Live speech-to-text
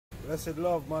Blessed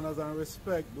love, manners, and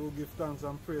respect. Do give thanks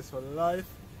and praise for life.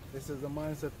 This is the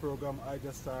Mindset Program. I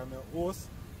just am your host,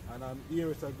 and I'm here.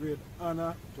 It's a great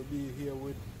honor to be here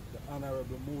with the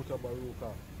Honorable Muta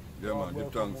Baruka. Yeah, man,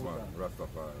 give thanks, man.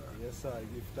 Rastafari. Yes, I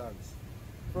give thanks.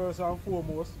 First and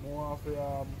foremost, I want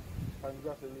to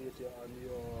congratulate you on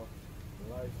your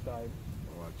lifetime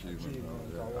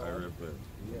achievement. Yeah, I repent.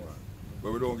 Yes. Man.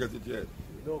 But we don't get it yet.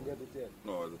 We don't get it yet.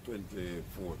 No, the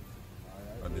 24th.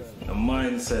 The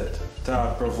mindset,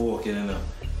 thought provoking, you know.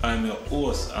 I'm your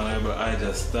host, Honorable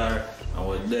Ija Star, and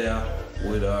we're there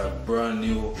with our brand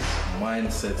new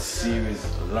mindset series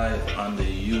live on the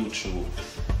YouTube.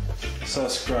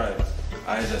 Subscribe,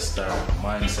 Ija Star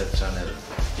Mindset channel,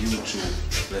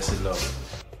 YouTube. Blessed love.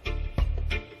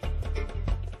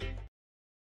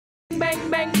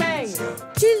 Bang, bang, bang.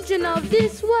 Children of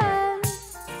this world,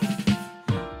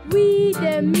 we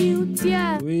them youth,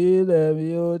 yeah. We them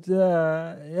youth,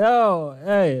 yeah. Yo,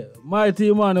 hey, mighty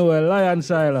Emmanuel, Lion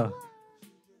Shiloh.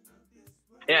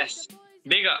 Yes,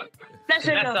 big up.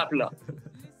 Blessed love.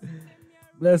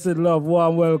 Blessed love,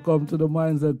 warm welcome to the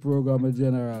Mindset Program in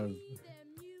general.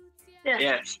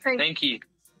 Yes, thank you.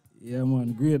 Yeah,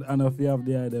 man, great honor if you have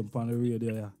the item on the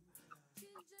radio, yeah.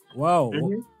 Wow,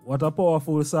 what a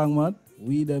powerful song, man.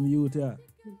 We them youth, yeah.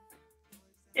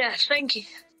 Yes, thank you.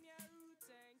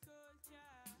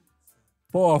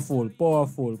 Powerful.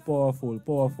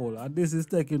 And this is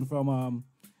taken from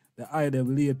the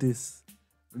item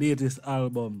latest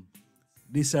album.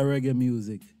 This is reggae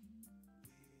music.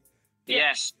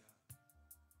 Yes.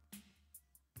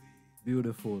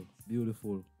 Beautiful.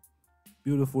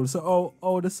 So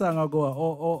how the song I go,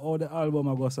 how the album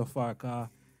I go so far? Cause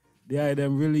the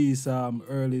item release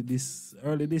early this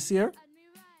year?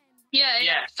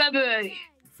 Yeah.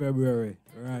 February,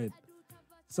 right.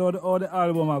 So how the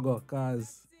album I go,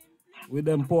 cause with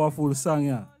them powerful song,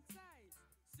 yeah.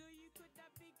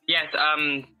 Yes,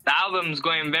 the album's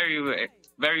going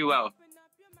very well.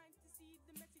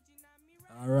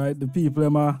 All right, the people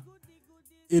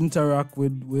interact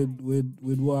with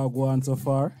what I go on so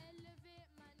far.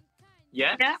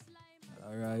 Yeah.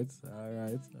 All right.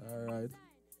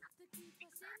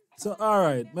 So all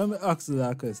right, let me ask you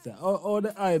that question. How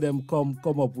the item come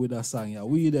up with a song, yeah?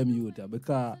 We them youth, yeah,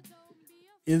 because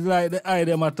it's like the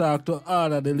item attack to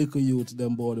all of the little youth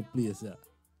them about the place, yeah.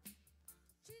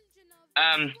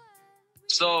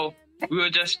 So we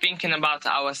were just thinking about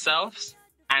ourselves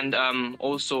and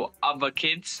also other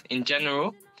kids in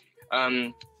general.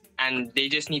 And they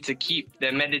just need to keep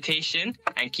their meditation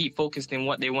and keep focused in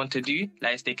what they want to do,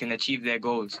 like they can achieve their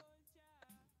goals.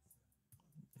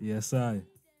 Yes, I.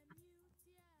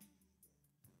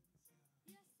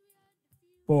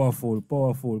 Powerful.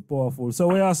 So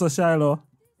we also Shiloh.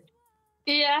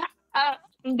 Yeah,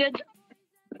 I'm good.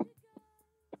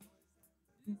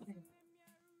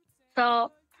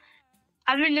 So,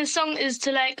 I mean, the song is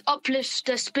to like uplift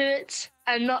the spirits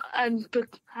and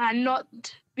not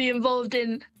be involved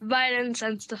in violence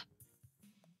and stuff.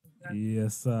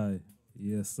 Yes, I.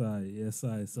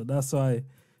 So that's why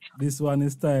this one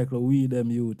is titled "We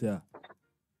Them Youth." Yeah.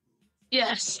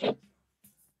 Yes.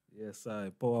 Yes,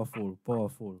 I. Powerful.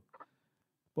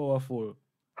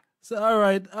 So all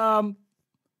right,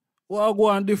 we'll go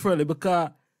on differently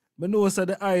because I know that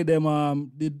the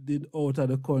item did out of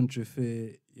the country for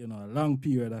a long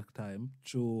period of time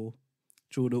through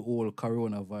the whole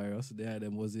coronavirus. The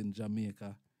item was in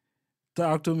Jamaica.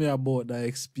 Talk to me about that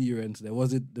experience there.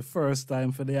 Was it the first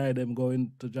time for the item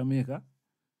going to Jamaica?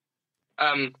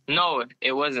 No,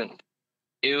 it wasn't.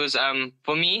 It was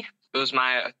for me, it was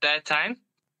my third time.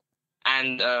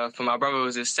 And for my brother, it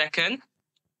was his second.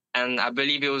 And I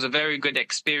believe it was a very good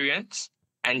experience.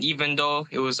 And even though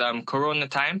it was Corona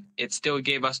time, it still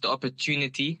gave us the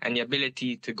opportunity and the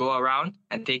ability to go around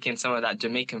and take in some of that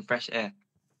Jamaican fresh air.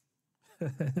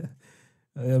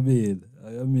 I mean,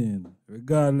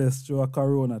 regardless through a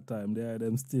Corona time,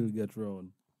 them still get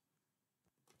round.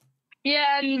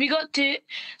 Yeah, and we got to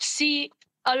see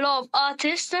a lot of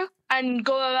artists and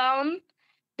go around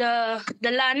the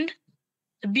land,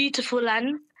 the beautiful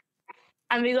land,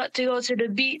 and we got to go to the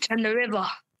beach and the river.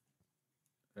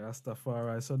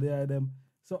 Rastafari. So they are them.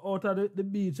 So out of the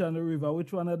beach and the river,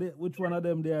 which one of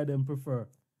them they are them prefer?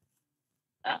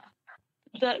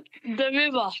 The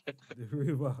river. The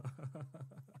river.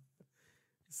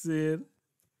 See it?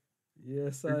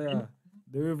 Yes, I am.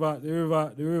 The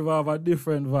river have a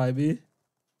different vibe, eh?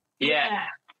 Yeah.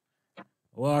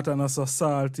 Water not so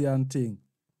salty and thing.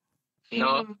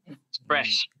 No, it's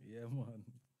fresh. Yeah, man.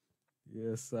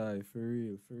 Yes, I for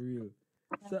real.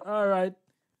 So all right.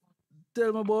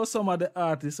 Tell me about some of the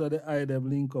artists or the item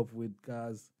link up with,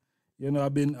 cause You know,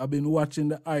 I've been watching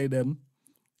the eye them,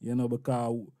 you know,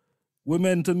 because we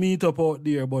meant to meet up out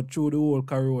there, but through the whole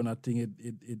Corona thing,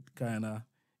 it kind of,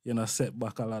 you know, set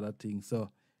back a lot of things.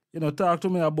 So, you know, talk to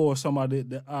me about some of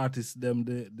the artists them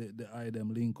the eye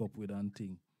them link up with and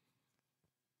thing.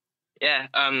 Yeah.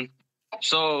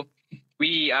 So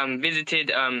we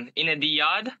visited in the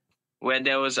yard where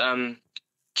there was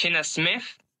China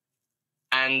Smith,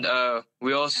 and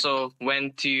we also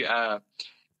went to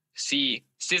see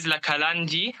Sizzla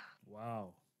Kalanji.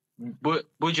 Wow.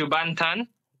 Buju Banton.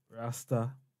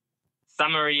 Rasta.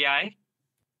 Samory.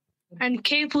 And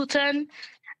Capleton,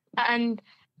 and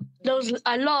those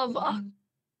I love,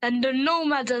 and the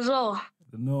Nomads as well.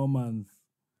 The Normans.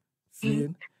 See?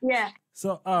 Yeah.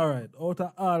 So, all right, out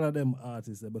of all of them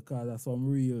artists there, because there's some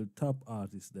real top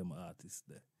artists there.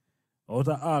 Out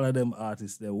of all of them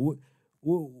artists there,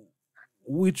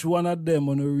 which one of them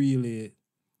wanna really,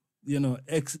 you know,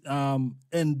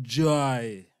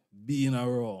 enjoy being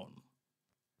around?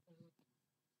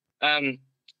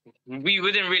 We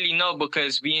wouldn't really know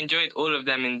because we enjoyed all of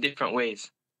them in different ways.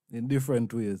 In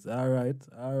different ways. All right.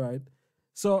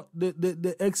 So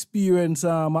the experience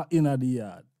in the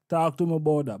yard. Talk to me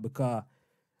about that, because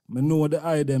I know the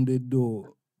item they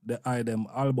do the item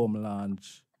album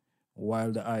launch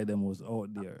while the item was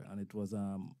out there, and it was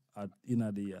at in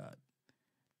the yard.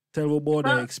 Tell me about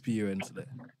the experience there.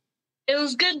 It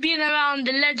was good being around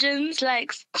the legends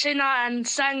like China and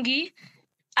Sangi,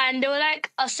 and they were like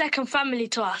a second family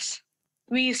to us.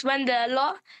 We went there a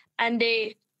lot, and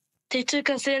they took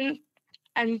us in,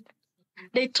 and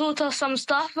they taught us some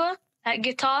stuff like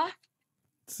guitar.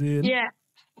 See? Yeah.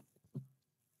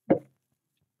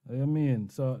 What you mean?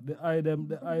 So the item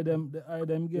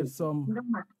get some.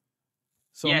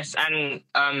 Yes, and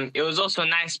it was also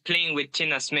nice playing with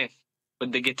China Smith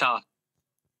with the guitar.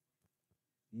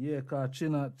 Yeah, cause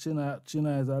China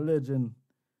is a legend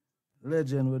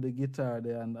with the guitar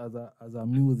there, and as a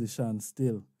musician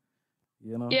still,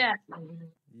 you know. Yeah.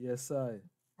 Yes, I.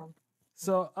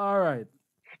 So all right.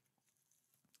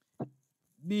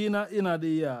 Being in the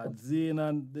yard, Zane,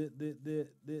 and the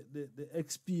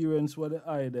experience what the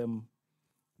item,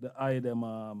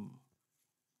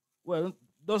 well,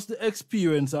 that's the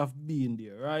experience of being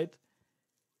there, right?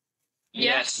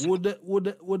 Yes. Would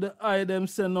the item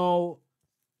say now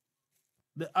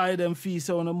the item feel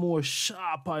sound more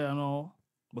sharper, you know?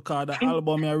 Because the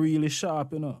album is really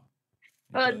sharp, you know.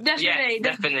 Definitely. Yeah,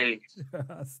 definitely.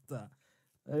 Rasta.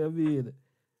 I mean,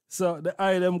 so the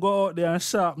item go out there and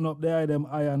sharpen up the item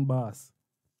iron bass.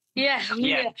 Yeah.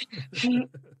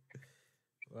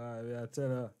 Wow, we are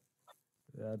tell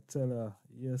her.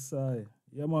 Yes, I.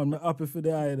 Yeah, man, I'm happy for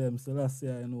the item, so that's say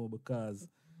I know, because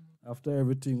after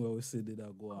everything what we see did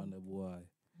I go on the boy.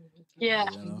 Yeah.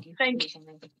 You know? Thank you.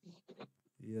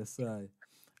 Yes, I.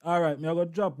 All right, me I go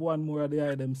drop one more of the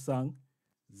item song.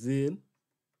 Zane.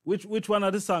 Which one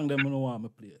of the song them you want me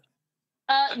play?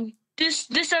 This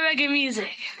a reggae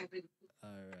music.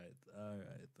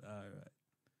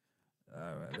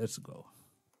 All right, let's go.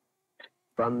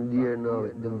 From the year now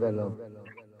it developed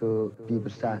to people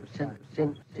start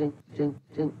sing the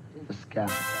ska,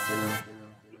 you know.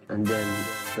 And then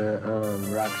the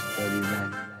rock studies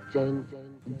like Jen,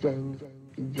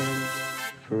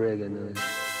 for reggae noise.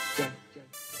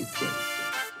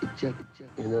 Check,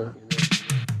 you know.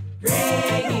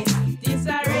 Reggae, this a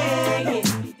reggae,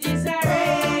 this a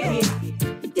reggae,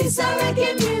 this a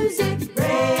reggae music.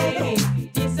 Reggae,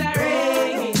 this a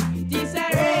reggae, this a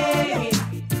reggae.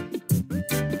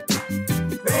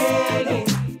 Reggae,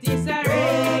 this a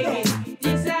reggae,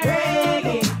 this a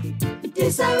reggae,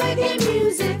 this a reggae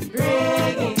music.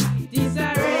 Reggae, this a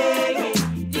reggae,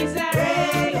 this a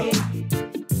reggae.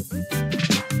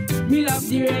 Me love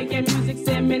the reggae music,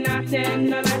 say me not tell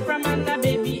no lie from under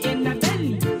baby in the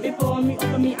belly. Before me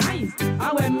open me eyes, and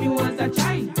when me was a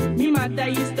child, me mother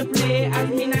used to play as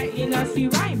me night in a sea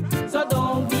rhyme. So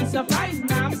don't be surprised,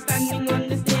 now I'm standing on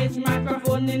the stage,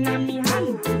 microphone in me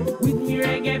hand, with me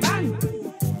reggae band.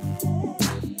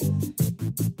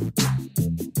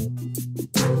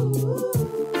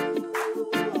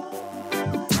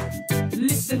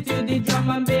 Listen to the drum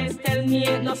and bass, tell me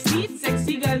ain't no sweet.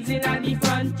 Sexy girls in the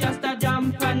front, just a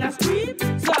jump and a scream.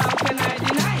 So how can I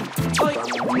deny?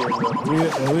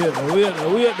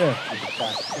 Wait there.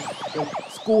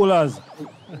 Schoolers.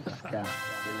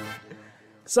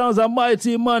 Sounds a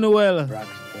mighty Emmanuel.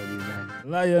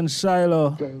 Lion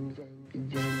Shiloh.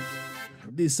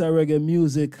 This is reggae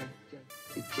music.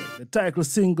 The title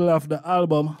single of the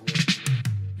album.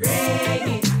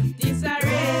 Reggae, this a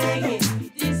reggae,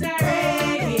 this a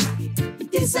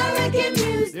reggae, this a reggae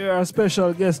music. You're a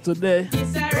special guest today.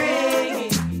 This a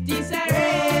reggae, this a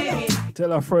reggae,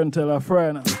 Tell a friend, tell a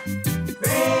friend.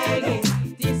 Reggae,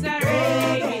 this a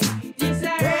reggae, this a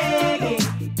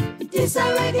reggae, this a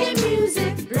reggae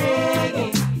music.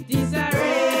 Reggae, this a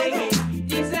reggae,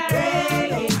 this a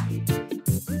reggae.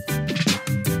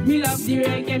 Me love the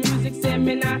reggae music, say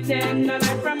me not tell no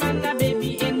lie from under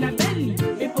baby in the belly.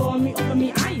 Before me open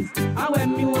me eyes, and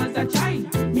when me was a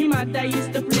child, me mother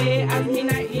used to play as me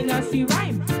nightly nursery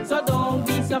rhyme. So don't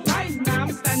be surprised, now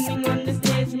I'm standing on the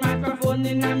stage, microphone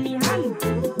in me hand,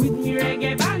 with me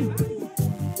reggae band.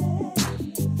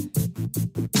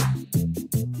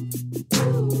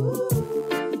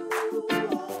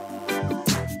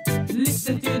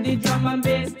 Listen to the drum and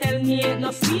bass, tell me ain't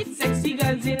no sweet. Sexy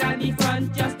girls in the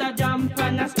front, just a jump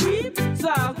and a scream. So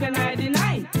how can I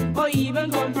deny, or even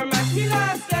compromise? Me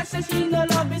last girl said she no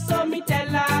love it, so me tell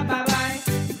her bye-bye.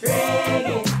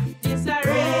 Reggae, this a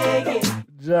reggae.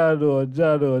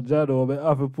 Jado, I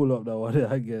have to pull up that one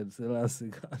again. So last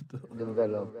thing I do.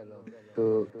 Develop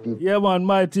to people. Yeah, man,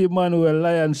 mighty Emmanuel,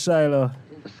 Lion Shiloh.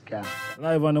 Ska.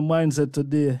 Live on the Mindset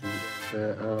today.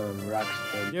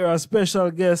 Rockstar. You're a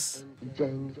special guest,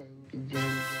 Jeng.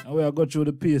 and we are going through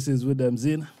the pieces with them,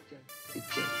 Zin.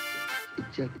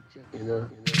 You know.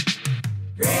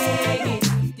 Reggae,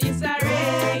 this a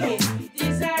reggae,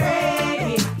 this a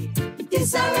reggae,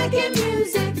 this a reggae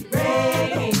music.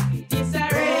 Reggae, this a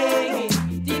reggae,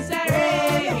 this a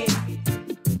reggae,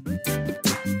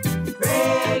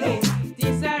 reggae,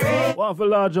 this a reggae. One for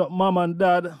large up mom and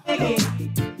dad.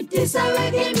 This a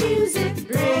reggae music.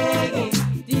 Reggae,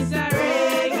 this a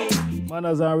reggae.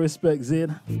 Manners and respect,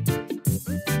 Zin.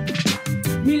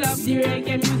 Me love the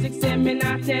reggae music, say me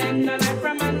not tell no lie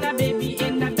from under baby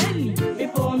in the belly.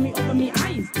 Before me open me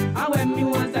eyes, and when me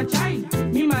was a child,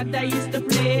 me mother used to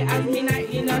play as me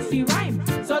nightly nursery rhyme.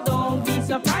 So don't be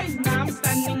surprised, now I'm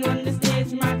standing on the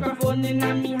stage, microphone in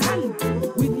me hand,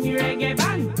 with me reggae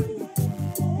band.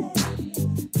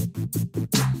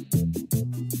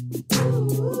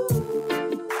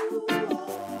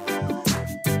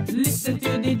 Listen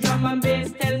to the drum and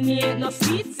bass, tell me ain't no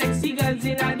sweet. Sexy girls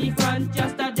in the front,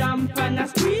 just a jump and a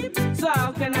scream. So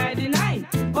how can I deny,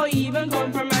 or even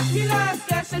compromise? Me last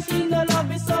girl said she no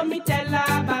love it, so me tell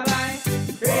her bye-bye.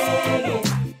 Reggae,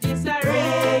 this a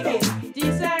reggae,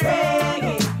 this a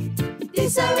reggae,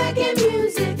 this a reggae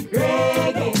music.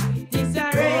 Reggae, this a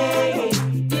reggae,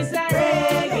 this a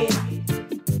reggae,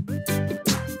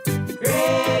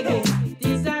 reggae,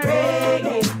 this a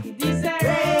reggae, this a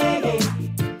reggae,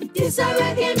 this a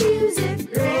reggae music.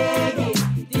 Reggae,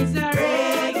 this a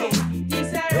reggae,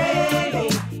 this a reggae.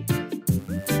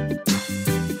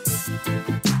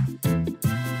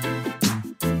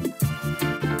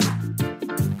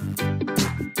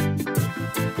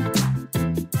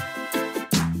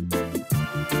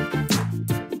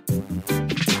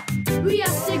 We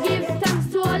have to give thanks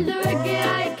to all the reggae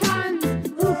icons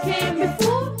who came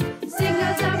before,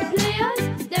 singers and players,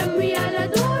 them we all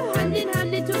adore. Hand in hand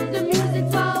they took the music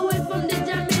far away from the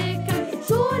Jamaican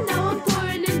shore. Now I'm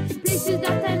touring in places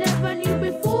that I never knew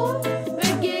before.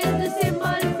 Reggae is the symbol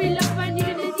of love and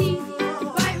unity,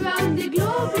 right round the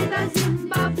globe in a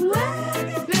Zimbabwe.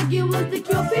 Reggae was the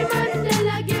cure for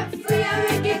Mandela, get free and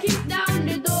reggae kick down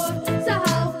the door. So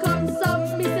how come some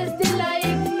me say still I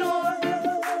ignore?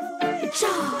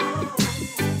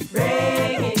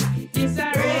 Reggae, this a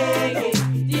reggae,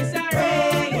 this a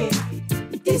reggae,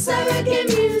 this a reggae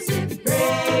music.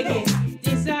 Reggae,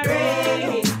 this a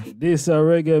reggae, This a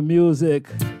reggae music.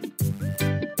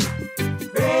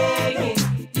 reggae,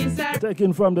 this a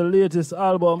Taken from the latest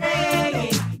album.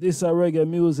 reggae, This a reggae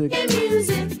music.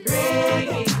 music.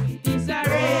 Reggae, this a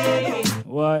reggae.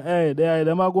 Why, hey,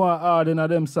 them are going hard in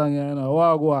them song, you know.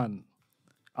 What go on?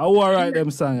 I will write them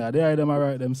song, them I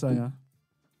write them song.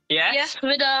 Yes? Yes,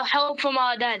 with the help from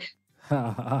our dad.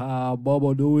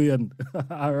 Bobo doing.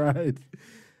 All right.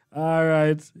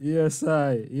 Yes,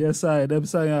 I. Them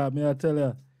song, me I tell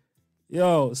you.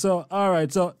 Yo, so, all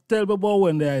right. So, tell me about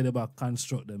when they about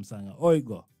construct them song. How it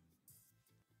go?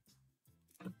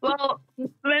 Well,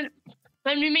 when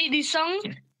we make these songs,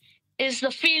 it's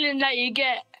the feeling that you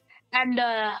get and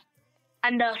the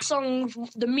song,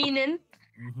 the meaning,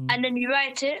 and then we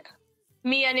write it,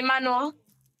 me and Emmanuel,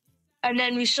 and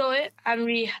then we show it and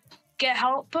we get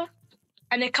help,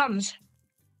 and it comes.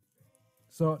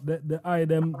 So the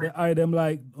item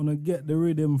like wanna get the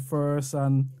rhythm first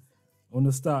and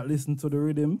wanna start listening to the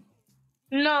rhythm.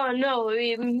 No,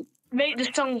 we write the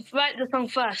song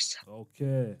first.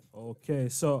 Okay.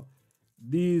 So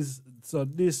this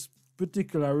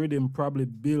particular rhythm probably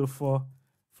built for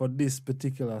this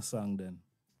particular song then.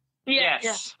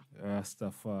 Yes.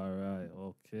 Rastafari,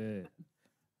 okay.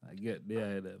 I get the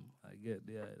item.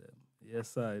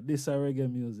 Yes, I. This a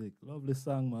reggae music. Lovely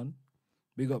song, man.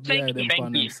 Big up the Thank item you. Thank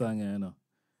pan you. them song, you know.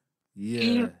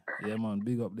 Yeah, yeah, man.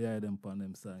 Big up the item pan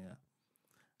them song, yeah.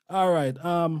 All right.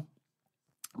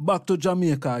 Back to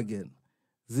Jamaica again.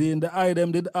 Zine, the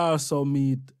item did also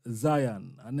meet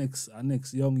Zion, a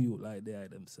next young youth like the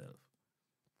item self.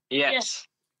 Yes.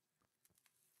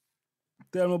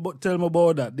 Tell me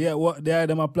about that. The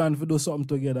item are plan to do something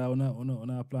together.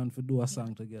 On plan to do a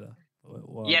song together.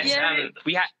 Yes. Yeah.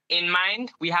 We have in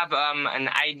mind. We have an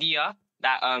idea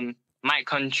that might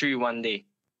come true one day.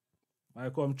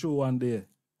 Might come true one day.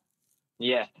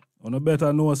 Yeah. On a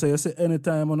better know, say you say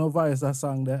anytime on a voice that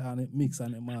song there and it mix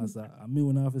and it master, and me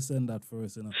will have to send that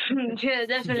first, you know. Yeah,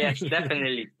 definitely. Yes,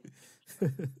 definitely.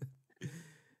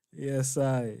 Yes,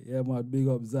 I. Yeah, man. Big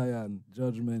up Zion,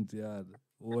 Judgment Yard,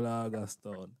 all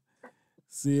Augustown.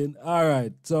 See, all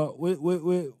right. So we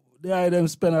the item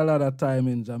spend a lot of time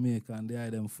in Jamaica and the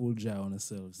item full joy on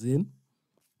themselves. See?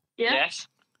 Yeah. Yes.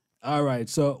 All right.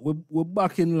 So we're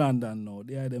back in London now.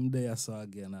 The item there so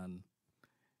again and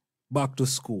back to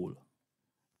school.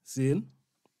 See?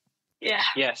 Yeah.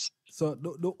 Yes. So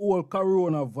the whole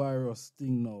coronavirus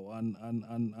thing now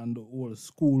and the whole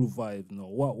school vibe now.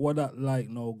 What that like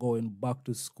now going back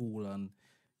to school and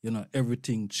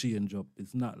everything change up.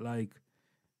 It's not like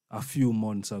a few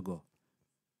months ago.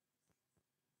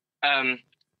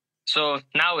 So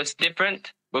now it's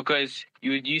different because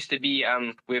you would used to be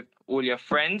with all your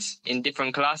friends in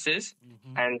different classes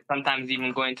and sometimes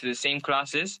even going to the same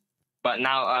classes. But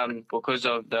now because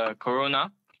of the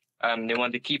corona, they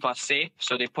want to keep us safe,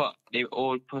 so they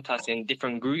all put us in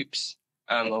different groups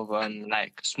of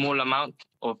like small amount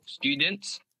of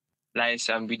students, like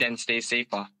we then stay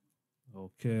safer.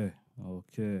 Okay.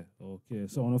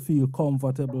 So I wanna feel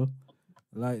comfortable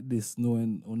like this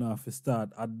knowing we have to start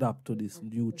adapt to this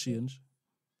new change.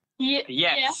 Yeah.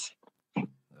 Yes.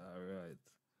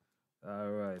 All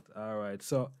right.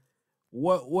 So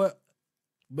what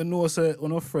but know say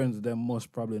on our friends them must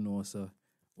probably know say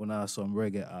when I have some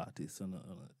reggae artists and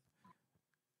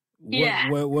Yeah.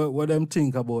 what them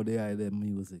think about the idea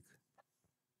music?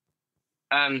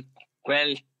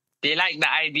 Well, they like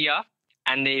the idea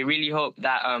and they really hope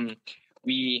that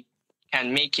we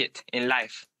can make it in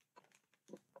life.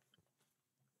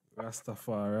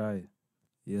 Rastafari.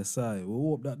 Yes, I. We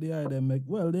hope that the idea make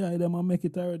make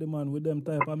it already, man, with them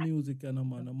type of music and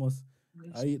man.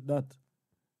 I eat that.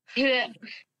 Yeah.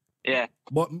 Yeah.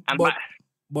 But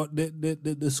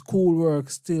the schoolwork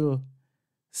still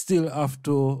have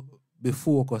to be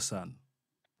focused on.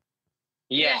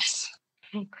 Yes.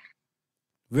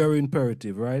 Very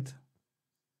imperative, right?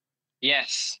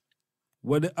 Yes.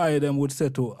 What the item would say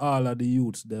to all of the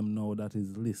youths them now that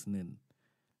is listening,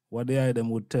 what the item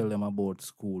would tell them about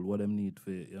school, what them need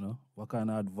for, what kind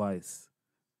of advice?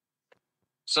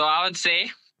 So I would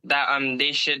say that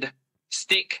they should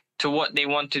stick to what they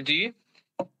want to do,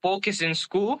 focus in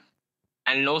school,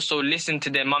 and also listen to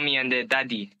their mommy and their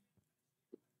daddy.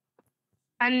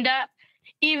 And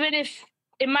even if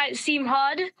it might seem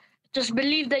hard, just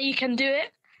believe that you can do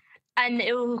it and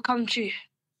it will come true.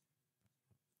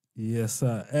 Yes,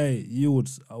 sir. Hey,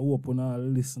 youths, I hope you all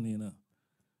listen,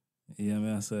 Yeah,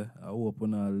 me I say, I hope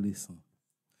you all listen.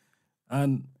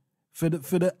 And for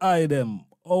the item,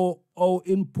 how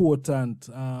important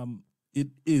it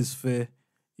is for,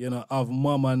 have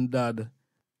mom and dad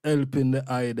helping the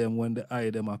item when the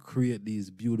item are create these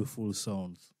beautiful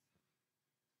sounds.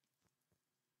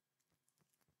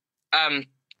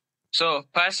 So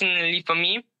personally for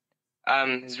me,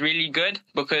 it's really good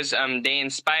because they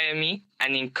inspire me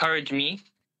and encourage me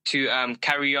to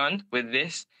carry on with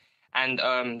this, and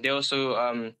they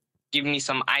also give me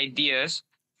some ideas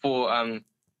for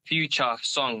future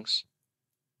songs.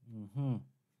 Mm-hmm.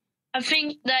 I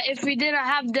think that if we didn't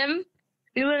have them,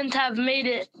 we wouldn't have made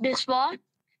it this far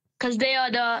because they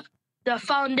are the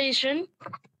foundation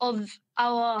of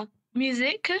our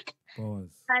music. Pause.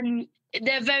 And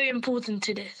they're very important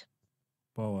to this.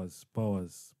 Powers.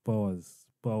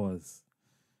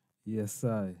 Yes,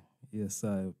 I.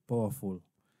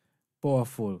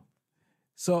 Powerful.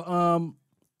 So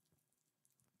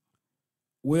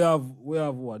we have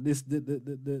what? This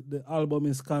the album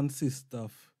is consist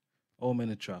of how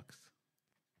many tracks?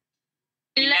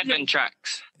 11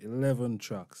 tracks. 11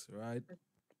 tracks, right?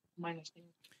 Minus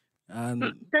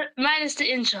And minus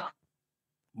the intro.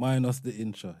 minus the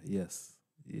intro, yes.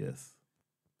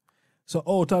 So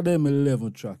out of them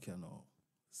 11 track,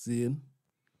 seeing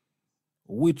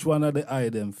which one of the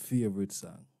item favorite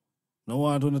song? No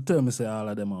one want to tell me say all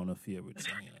of them are a favorite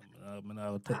song.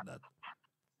 I'll take that.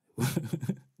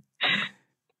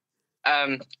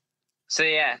 So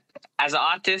yeah, as an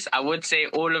artist, I would say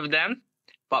all of them,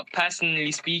 but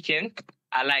personally speaking,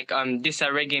 I like this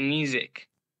reggae music.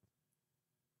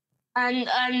 And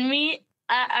me,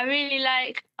 I really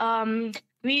like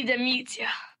We the Meteor.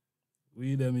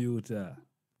 We them youth, yeah.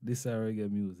 This is reggae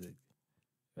music.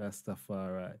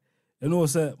 Rastafari. You know,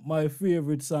 sir, my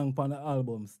favorite song on the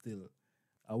album still.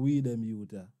 Are We Them Youth,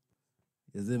 yeah.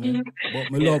 You see me?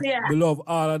 But me love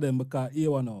all of them because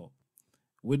here now.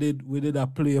 We did a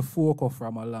play folk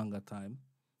from a longer time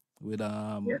with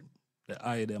the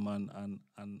I them and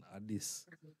this.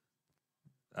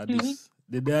 This.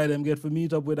 Did the I them get to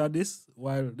meet up with this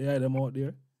while the I them out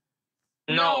there?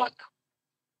 No.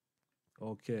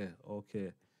 Okay.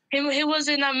 He was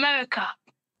in America.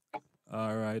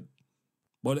 All right.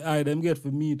 But I them get to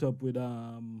meet up with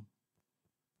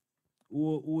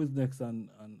who is next on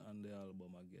the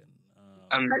album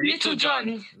again? Little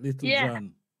John. Little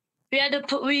John. We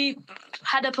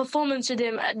had a performance with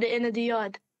him at the end of the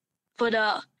yard for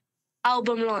the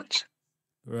album launch.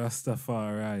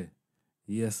 Rastafari.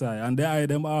 Yes, and I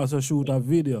them also shoot a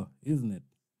video, isn't it?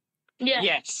 Yeah.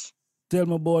 Yes. Tell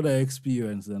me about the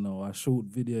experience, you know, a shoot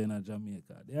video in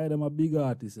Jamaica. They them a big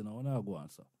artist, you know, when I go on,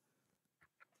 so.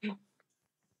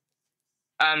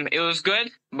 It was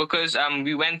good because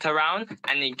we went around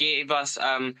and it gave us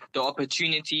the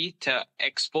opportunity to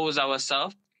expose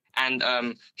ourselves and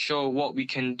show what we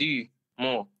can do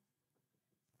more.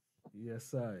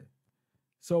 Yes, I.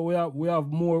 So we have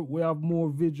more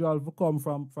visual to come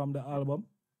from the album.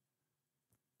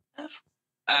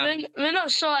 We're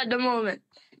not sure at the moment,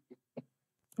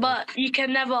 but you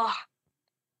can never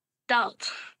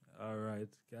doubt. All right,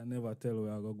 can never tell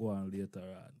where I go on later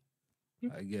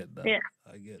on. I get that. Yeah.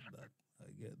 I get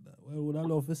that. Well, would I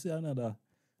love to see another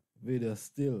video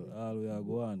still all we are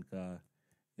going, cause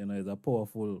you know it's a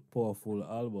powerful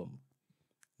album.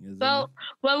 Well,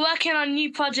 we're working on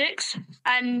new projects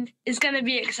and it's gonna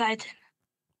be exciting.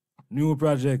 New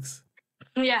projects.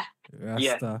 Yeah.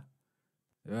 Rasta.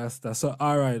 So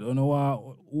all right, you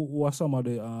know who are some of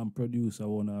the producer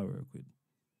wanna work with?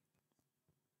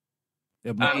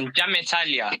 Yeah, Jam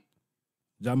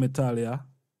Italia.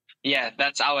 Yeah,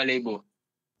 that's our label.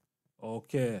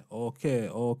 Okay.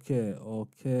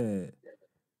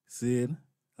 See?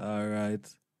 All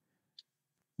right.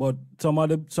 But some of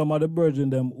the virgin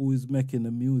them who is making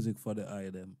the music for the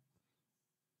item.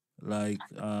 Like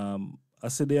I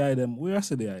see the item. Where I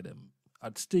see the item?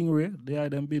 At Stingray. The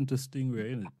item been to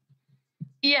Stingray, isn't it?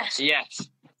 Yes.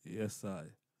 Yes, I.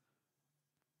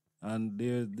 And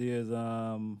there's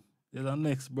a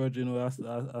next virgin who I see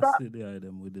the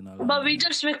item within a. But we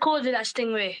just recorded at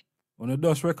Stingray. When you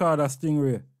just record at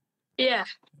Stingray? Yeah.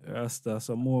 Rasta,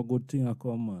 some more good thing I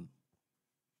come, man.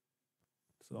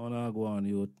 So I wanna go on,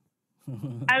 youth.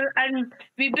 and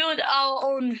we build our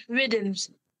own rhythms.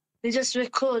 We just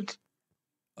record.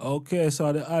 Okay,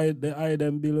 so the I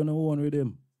them building their own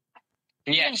rhythm.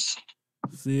 Yes.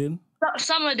 Seeing?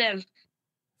 Some of them.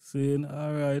 Seeing,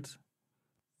 all right.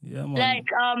 Yeah, man. Like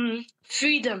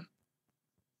Freedom.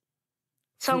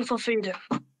 Song for Freedom.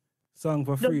 Song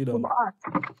for Freedom.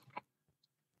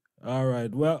 All right.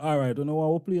 Well, all right. You know what?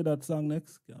 We'll play that song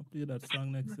next. Can I play that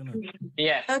song next? You know?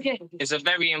 Yeah. Okay. It's a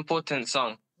very important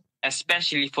song,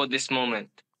 especially for this moment.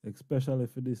 Especially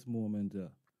for this moment, yeah.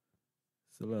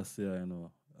 So let's see, I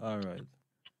know. All right.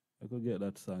 I could get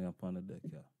that song up on the deck,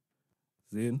 yeah.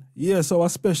 Zin? Yes, our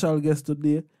special guest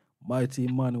today, Mighty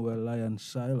Emmanuel Lion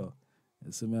Shiloh.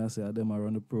 You see me, I say, them are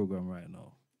on the program right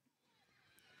now.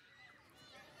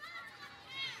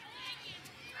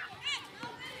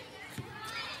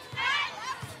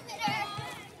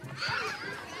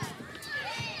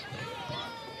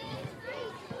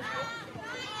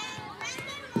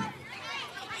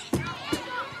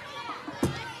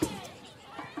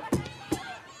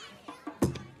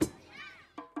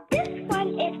 This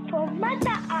one is for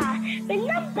Mother R.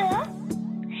 Remember,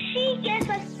 she gave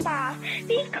us star.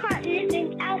 We can't live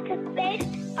in outer space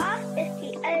or the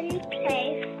sea.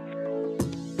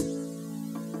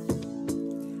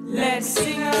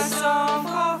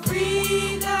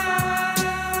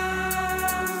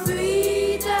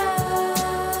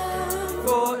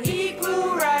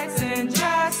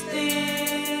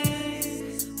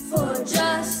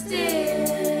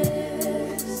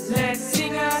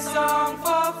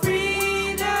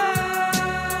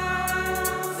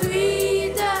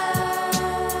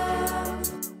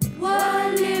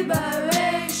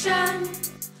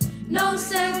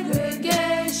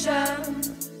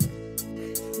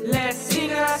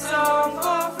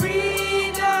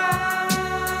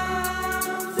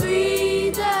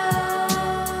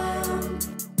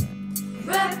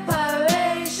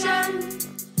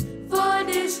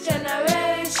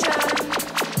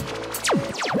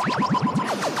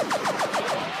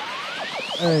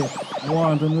 Hey, I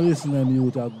want to listen to them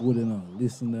youth are good enough.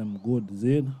 Listen to them good,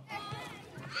 Zane.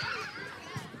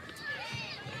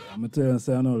 I'm tell you,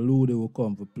 say I know Lude will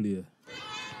come for play.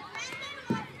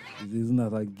 This is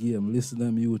not a game. Listen to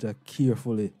them youth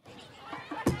carefully.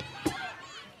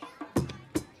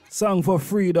 Song for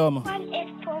Freedom. One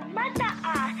is for Mother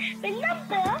R.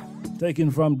 Remember, Taken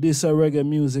from this reggae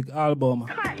music album.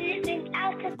 can't listen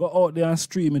out of Go out there and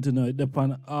stream it tonight. It's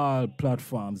on all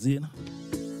platforms, you know?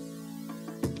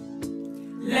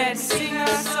 Let's sing a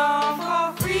song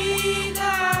for freedom.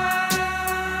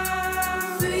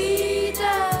 Freedom.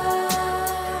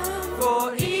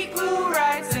 For equal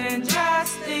rights and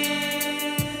justice.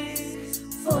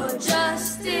 For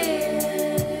justice.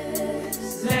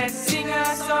 Let's sing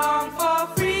a song for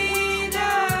freedom.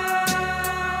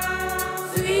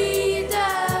 Freedom.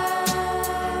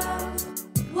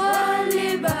 One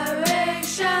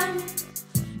liberation.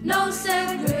 No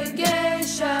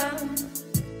segregation.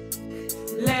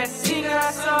 Let's sing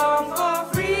a song for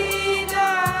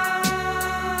freedom,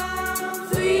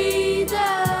 freedom,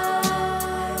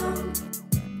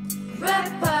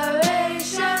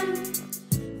 reparation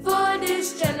for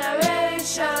this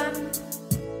generation.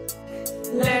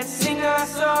 Let's sing a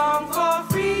song for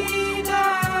freedom,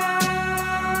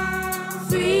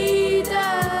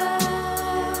 freedom,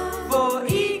 for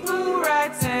equal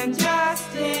rights and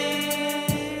justice,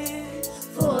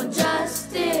 for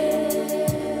justice.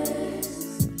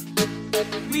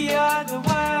 We are the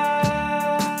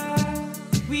world,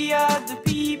 we are the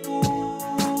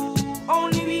people.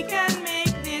 Only we can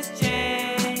make this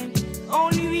change,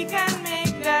 only we can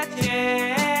make that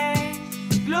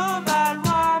change. Global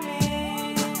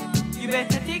warming, you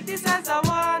better take this as a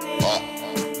warning.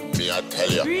 Me I tell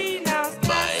you,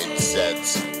 mindset.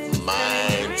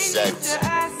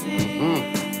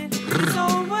 So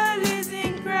world is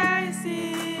in crisis.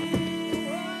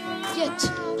 Yet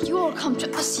you all come to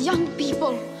us young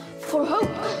people for hope.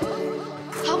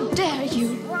 How dare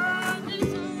you?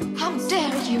 How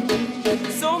dare you?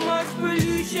 So much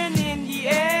pollution in the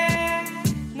air,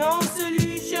 no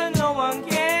solution, no one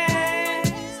cares.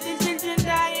 Still children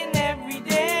dying every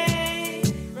day,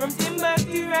 from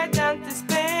Timbuktu right down to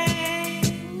Spain,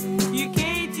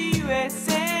 UK to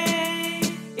USA,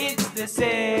 it's the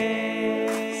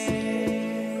same.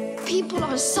 People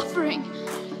are suffering.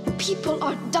 People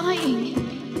are dying.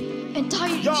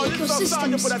 Entire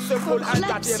ecosystems are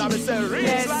collapsing.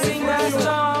 Let's sing a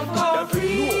song for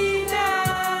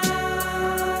freedom,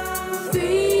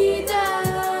 freedom,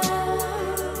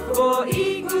 for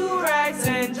equal rights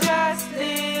and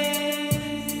justice,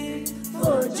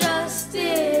 for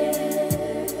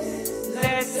justice.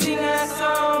 Let's sing a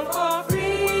song for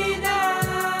freedom,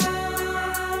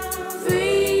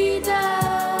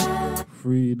 freedom,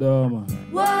 Freedom.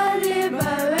 world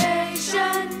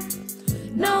liberation,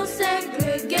 no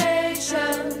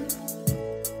segregation.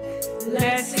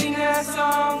 Let's sing a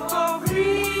song for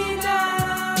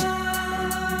freedom,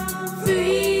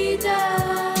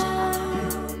 freedom,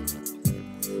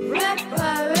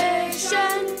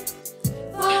 reparation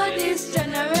for this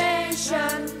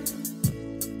generation.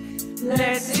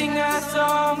 Let's sing a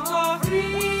song for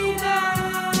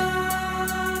freedom,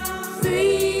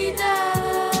 freedom,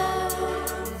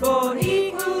 for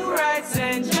equal rights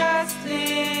and justice,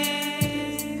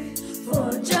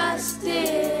 for justice.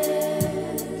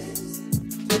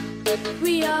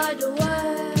 We are the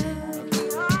world,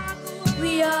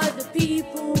 we are the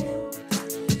people.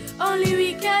 Only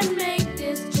we can make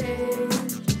this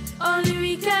change, only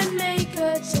we can make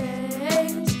a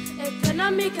change.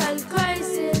 Economical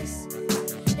crisis,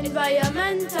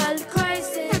 environmental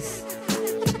crisis,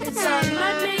 it's all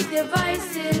man-made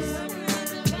devices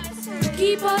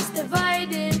keep us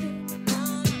divided.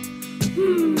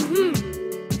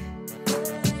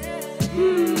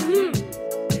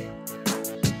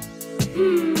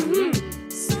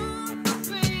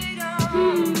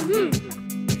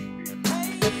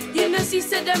 You know, she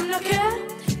said them no care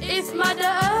if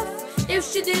Mother Earth, if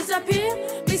she disappear.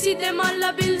 We see them all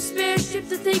a build spaceship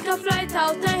to take a flight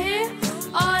out of here.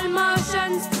 All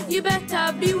Martians, you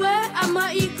better beware. I'm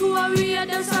a equal warrior,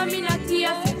 that's why me not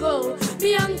here to go.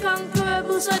 Me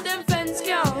unconquerable, so them fence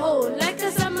can't hold. Like a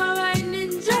samurai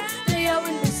ninja, they are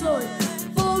in the soul.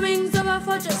 4 wings of a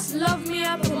four, just love me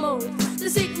I promote. The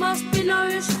sick must be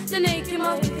nourished, the naked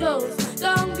must be clothed. The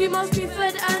hungry must be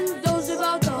fed, and those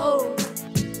without a home.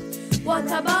 What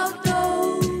about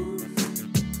those?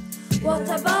 What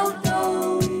about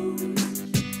those?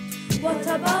 What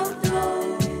about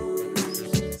those?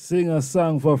 Sing a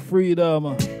song for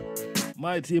freedom.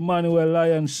 Mighty Emmanuel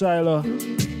Lion Shiloh,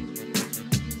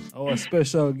 our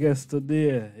special guest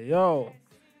today. Yo.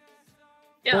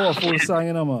 Yeah. Powerful song,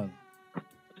 you know, man.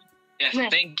 Yes,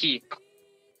 thank you.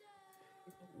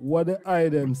 What the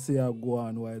item say I go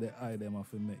on, why the item have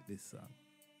to make this song?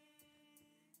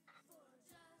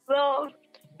 Well,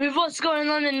 with what's going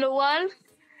on in the world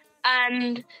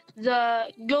and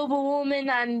the global warming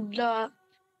and the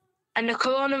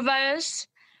coronavirus,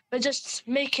 we're just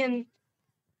making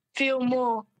feel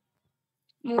more,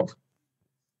 you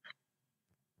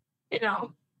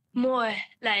know, more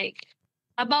like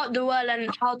about the world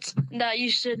and how that you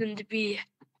shouldn't be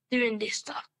doing this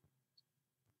stuff.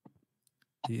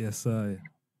 Yes, I.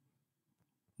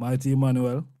 Mighty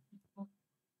Emmanuel.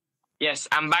 Yes,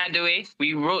 and by the way,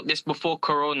 we wrote this before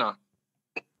Corona.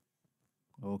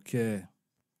 Okay.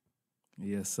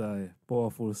 Yes, I.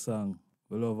 Powerful song.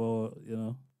 We love all, you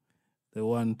know, the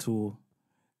 1-2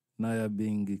 Naya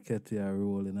Bingi Ketia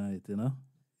role in it, you know?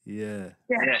 Yeah.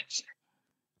 Yes.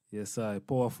 Yes, I.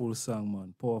 Powerful song,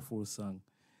 man. Powerful song.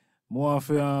 More of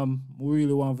we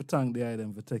really want to thank the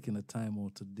item for taking the time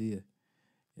out today.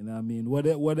 You know what I mean? What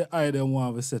the item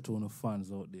want to say to the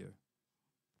fans out there?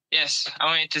 Yes, I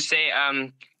wanted to say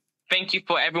thank you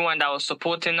for everyone that was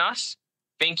supporting us.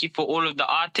 Thank you for all of the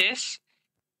artists.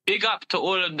 Big up to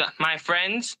all of my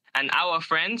friends and our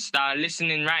friends that are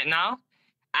listening right now.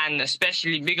 And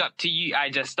especially big up to you, I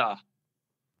Just Star.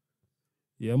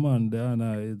 Yeah, man, the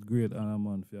honor is great honor,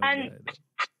 man. For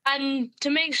and to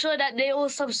make sure that they all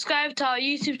subscribe to our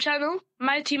YouTube channel,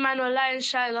 Mighty Emmanuel Lion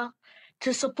Shiloh,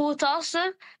 to support us,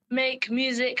 make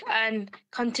music, and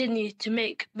continue to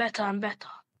make better and better.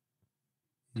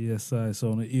 Yes, I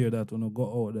so when you hear that, when you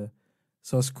go out there,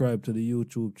 subscribe to the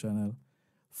YouTube channel,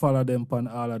 follow them on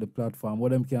all of the platforms.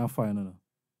 What them can find on?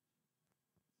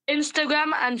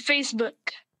 Instagram and Facebook.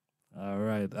 All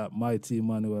right, at Mighty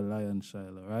Emmanuel Lion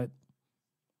Shiloh, right?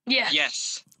 Yes.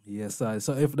 Yes. Yes, I.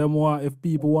 So if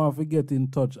people want to get in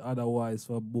touch otherwise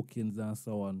for bookings and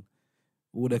so on,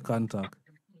 who they contact?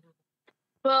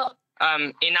 Well,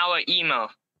 in our email.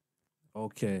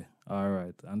 Okay, all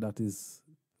right. And that is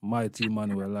Mighty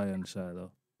Emmanuel Lion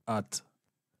Shiloh at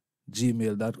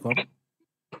gmail.com.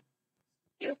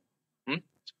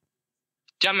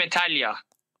 Jametalia.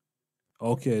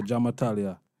 Okay,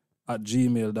 Jamatalia at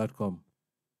gmail.com.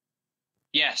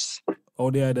 Yes. How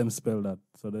do I them spell that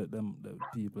so that the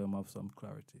people have some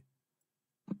clarity?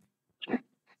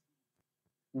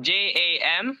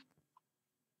 JAMITALIA.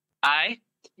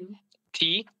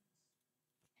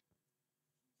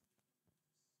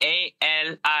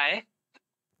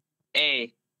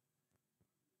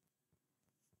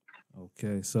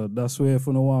 Okay, so that's where if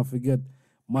you don't want to forget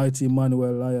Mighty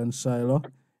Emmanuel Lion Shiloh,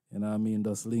 you know what I mean,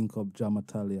 just link up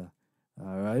Jamatalia,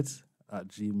 all right, at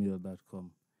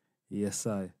gmail.com. Yes,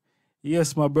 I.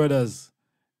 Yes, my brothers,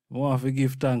 I want to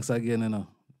give thanks again, you know.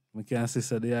 I can see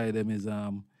that the item is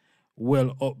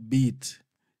well upbeat,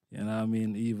 you know what I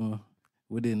mean, even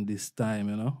within this time,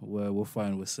 you know, where we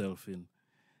find ourselves in.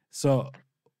 So,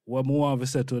 what we want to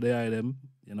say to the item,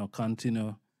 you know,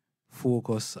 continue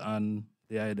focus on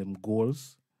the item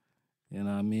goals, you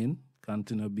know what I mean,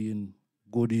 continue being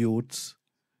good youths,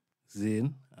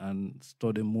 Zane, and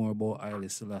study more about Haile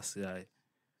Selassie.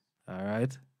 All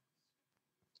right?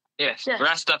 Yes.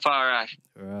 Rastafari.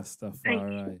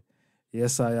 Rastafari.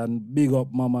 Yes, I and big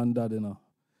up mom and dad, you know.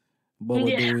 Baba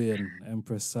Dwayne,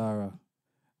 Empress Sarah.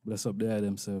 Bless up the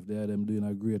themselves. They are them doing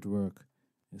a great work.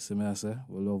 You see me, I say,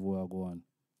 we love where I go on.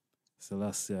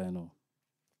 Selassie, I know.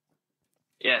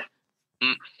 Yeah.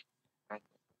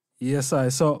 Yes, I.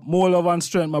 So, more love and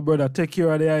strength, my brother. Take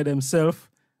care of the eye themselves.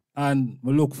 And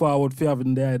we look forward to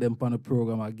having the eye them on the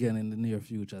program again in the near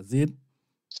future. Zid?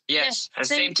 Yes. And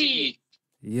same to you.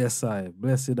 Yes, I.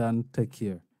 Blessed and take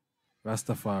care.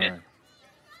 Rastafari. Yeah.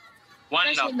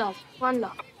 One love. One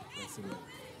love. Blessed love.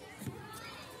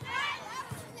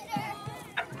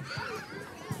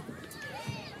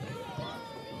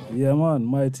 Yeah, man.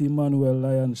 Mighty Emmanuel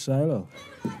Lion Shiloh.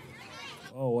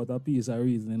 Oh, what a piece of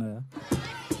reasoning there.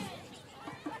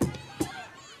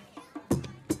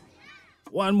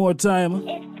 One more time.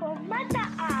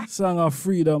 Song of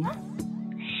Freedom.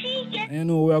 You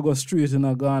know we are going straight in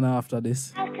Ghana after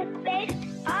this. I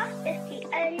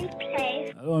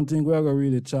don't think we are going to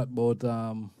really chat about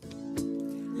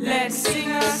Let's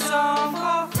sing a song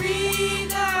for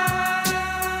freedom.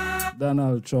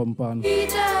 Donald Trump and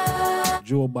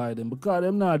Joe Biden, because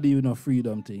them not dealing with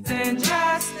freedom thing. And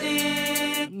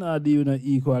justice. Not dealing with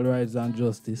equal rights and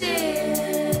justice.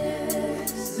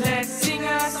 Let's sing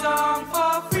a song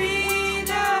for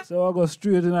freedom. So I go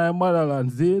straight in our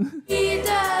motherland, Zane.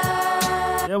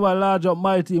 You ever large up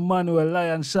Mighty Emmanuel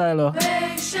Lion Shiloh.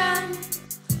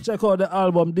 Check out the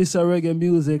album This A Reggae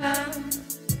Music.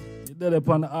 You They're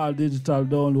upon all digital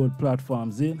download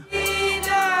platforms,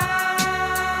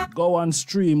 Go and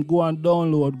stream, go and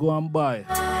download, go and buy.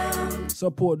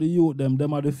 Support the youth,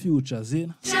 them are the future,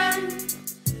 For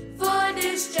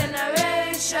this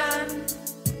generation,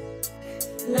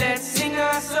 let's sing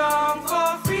a song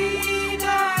for freedom.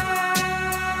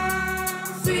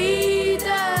 Freedom.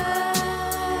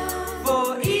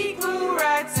 For equal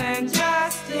rights and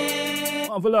justice.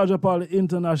 One for large up all the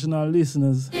international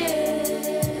listeners.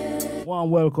 One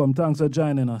welcome, thanks for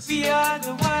joining us. We are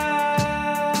the world,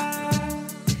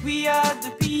 we are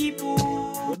the people.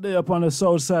 We're there upon the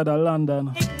south side of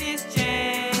London. Make this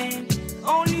change,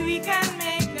 only we can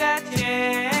make that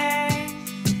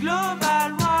change.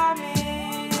 Global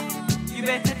warming, you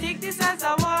better take this as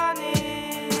a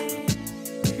warning.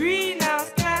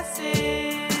 Greenhouse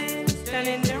gases,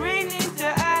 turning the rain into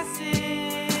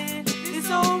acid. This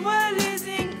whole world is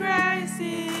in crisis.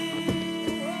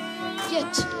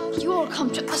 Yet you all come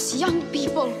to us young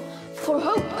people for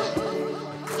hope.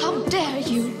 How dare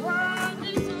you?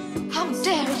 How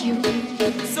dare you?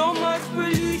 So much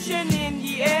pollution in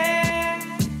the air,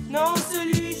 no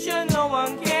solution, no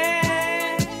one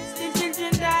cares. Still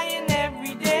children dying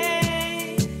every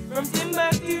day, from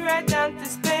Timbuktu right down to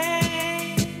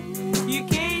Spain,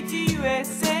 UK to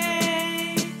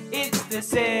USA, it's the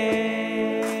same.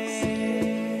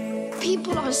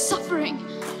 People are suffering.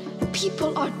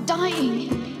 People are dying.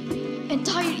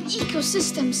 Entire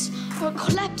ecosystems are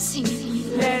collapsing.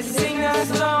 Let's sing a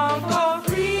song for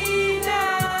freedom.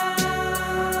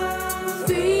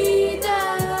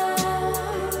 Freedom.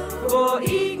 For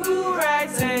equal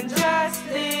rights and justice.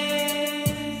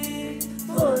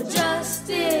 For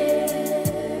justice.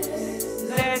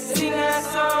 Let's sing a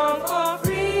song for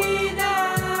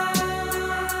freedom.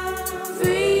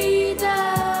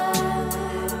 Freedom.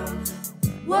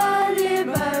 World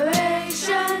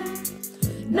liberation.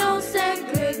 No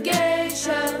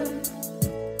segregation.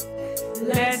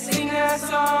 Let's sing a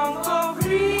song for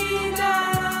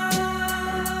freedom.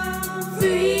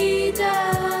 Freedom.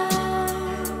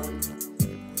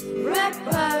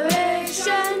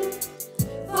 Reparation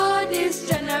for this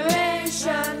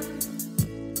generation.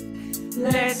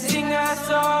 Let's sing a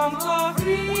song